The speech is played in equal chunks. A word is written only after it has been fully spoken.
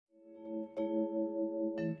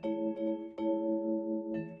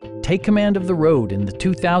take command of the road in the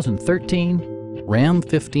 2013 Ram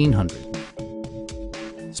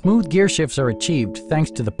 1500. Smooth gear shifts are achieved thanks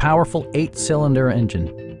to the powerful 8-cylinder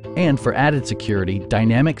engine. And for added security,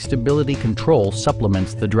 dynamic stability control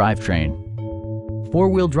supplements the drivetrain.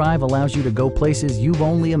 Four-wheel drive allows you to go places you've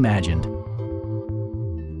only imagined.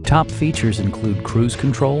 Top features include cruise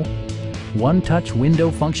control, one-touch window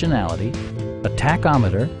functionality, a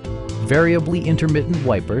tachometer, variably intermittent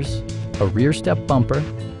wipers, a rear step bumper,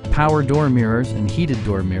 power door mirrors and heated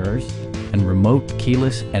door mirrors, and remote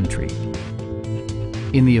keyless entry.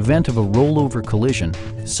 In the event of a rollover collision,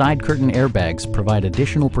 side curtain airbags provide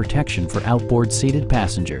additional protection for outboard seated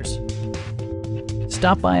passengers.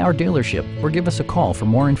 Stop by our dealership or give us a call for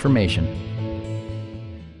more information.